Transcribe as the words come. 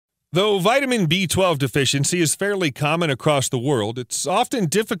Though vitamin B12 deficiency is fairly common across the world, it's often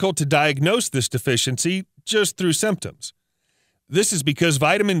difficult to diagnose this deficiency just through symptoms. This is because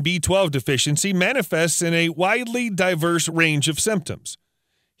vitamin B12 deficiency manifests in a widely diverse range of symptoms.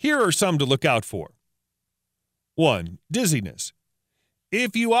 Here are some to look out for. 1. Dizziness.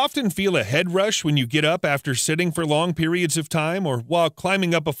 If you often feel a head rush when you get up after sitting for long periods of time or while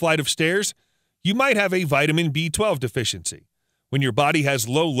climbing up a flight of stairs, you might have a vitamin B12 deficiency. When your body has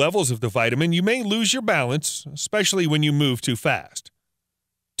low levels of the vitamin, you may lose your balance, especially when you move too fast.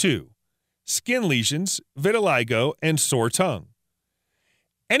 2. Skin lesions, vitiligo, and sore tongue.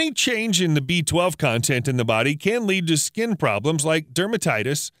 Any change in the B12 content in the body can lead to skin problems like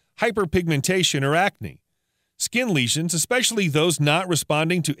dermatitis, hyperpigmentation, or acne. Skin lesions, especially those not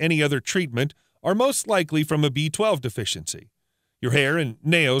responding to any other treatment, are most likely from a B12 deficiency. Your hair and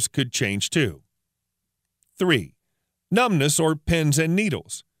nails could change too. 3. Numbness or pins and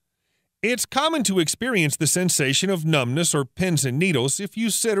needles. It's common to experience the sensation of numbness or pins and needles if you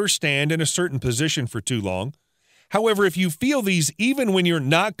sit or stand in a certain position for too long. However, if you feel these even when you're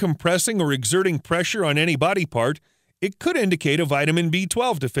not compressing or exerting pressure on any body part, it could indicate a vitamin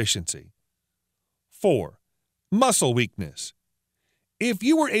B12 deficiency. 4. Muscle weakness. If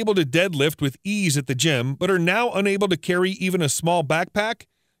you were able to deadlift with ease at the gym but are now unable to carry even a small backpack,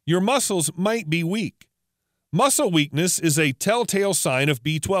 your muscles might be weak. Muscle weakness is a telltale sign of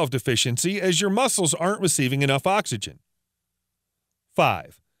B12 deficiency as your muscles aren't receiving enough oxygen.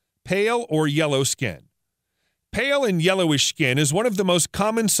 5. Pale or yellow skin. Pale and yellowish skin is one of the most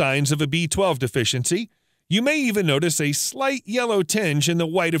common signs of a B12 deficiency. You may even notice a slight yellow tinge in the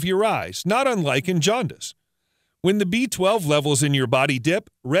white of your eyes, not unlike in jaundice. When the B12 levels in your body dip,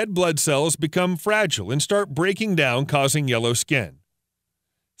 red blood cells become fragile and start breaking down, causing yellow skin.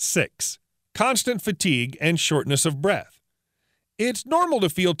 6. Constant fatigue and shortness of breath. It's normal to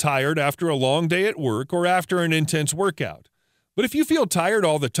feel tired after a long day at work or after an intense workout. But if you feel tired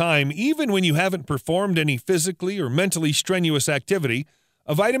all the time, even when you haven't performed any physically or mentally strenuous activity,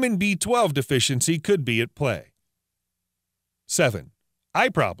 a vitamin B12 deficiency could be at play. 7. Eye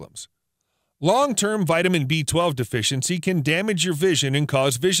problems. Long-term vitamin B12 deficiency can damage your vision and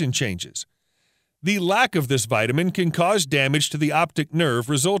cause vision changes. The lack of this vitamin can cause damage to the optic nerve,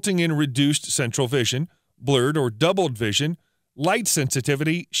 resulting in reduced central vision, blurred or doubled vision, light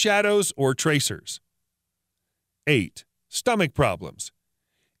sensitivity, shadows, or tracers. 8. Stomach problems.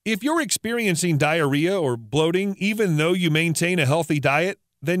 If you're experiencing diarrhea or bloating even though you maintain a healthy diet,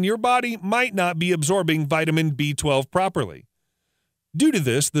 then your body might not be absorbing vitamin B12 properly. Due to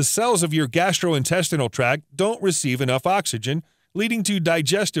this, the cells of your gastrointestinal tract don't receive enough oxygen, leading to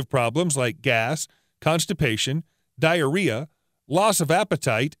digestive problems like gas, constipation, diarrhea, loss of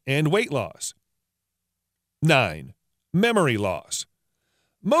appetite, and weight loss. 9. Memory loss.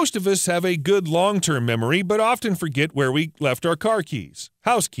 Most of us have a good long-term memory, but often forget where we left our car keys,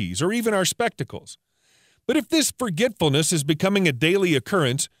 house keys, or even our spectacles. But if this forgetfulness is becoming a daily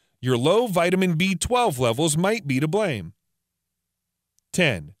occurrence, your low vitamin B12 levels might be to blame.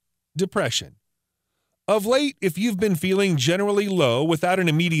 10. Depression. Of late, if you've been feeling generally low without an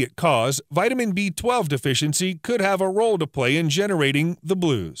immediate cause, vitamin B12 deficiency could have a role to play in generating the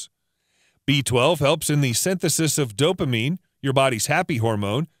blues. B12 helps in the synthesis of dopamine, your body's happy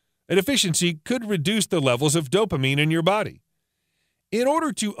hormone. A deficiency could reduce the levels of dopamine in your body. In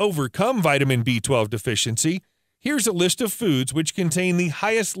order to overcome vitamin B12 deficiency, here's a list of foods which contain the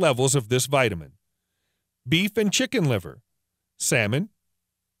highest levels of this vitamin: beef and chicken liver, salmon,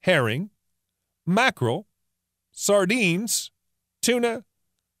 herring, mackerel, sardines, tuna,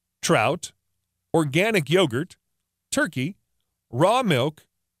 trout, organic yogurt, turkey, raw milk,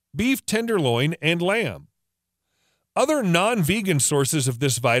 beef tenderloin, and lamb. Other non-vegan sources of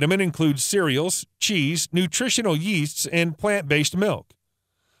this vitamin include cereals, cheese, nutritional yeasts, and plant-based milk.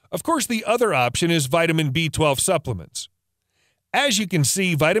 Of course, the other option is vitamin B12 supplements. As you can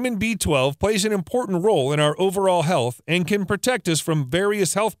see, vitamin B12 plays an important role in our overall health and can protect us from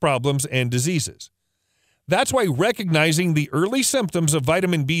various health problems and diseases. That's why recognizing the early symptoms of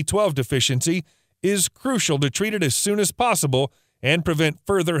vitamin B12 deficiency is crucial to treat it as soon as possible and prevent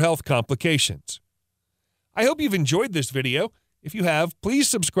further health complications. I hope you've enjoyed this video. If you have, please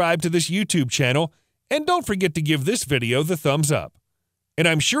subscribe to this YouTube channel and don't forget to give this video the thumbs up. And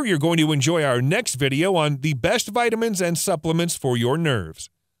I'm sure you're going to enjoy our next video on the best vitamins and supplements for your nerves.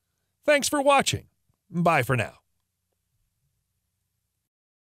 Thanks for watching. Bye for now.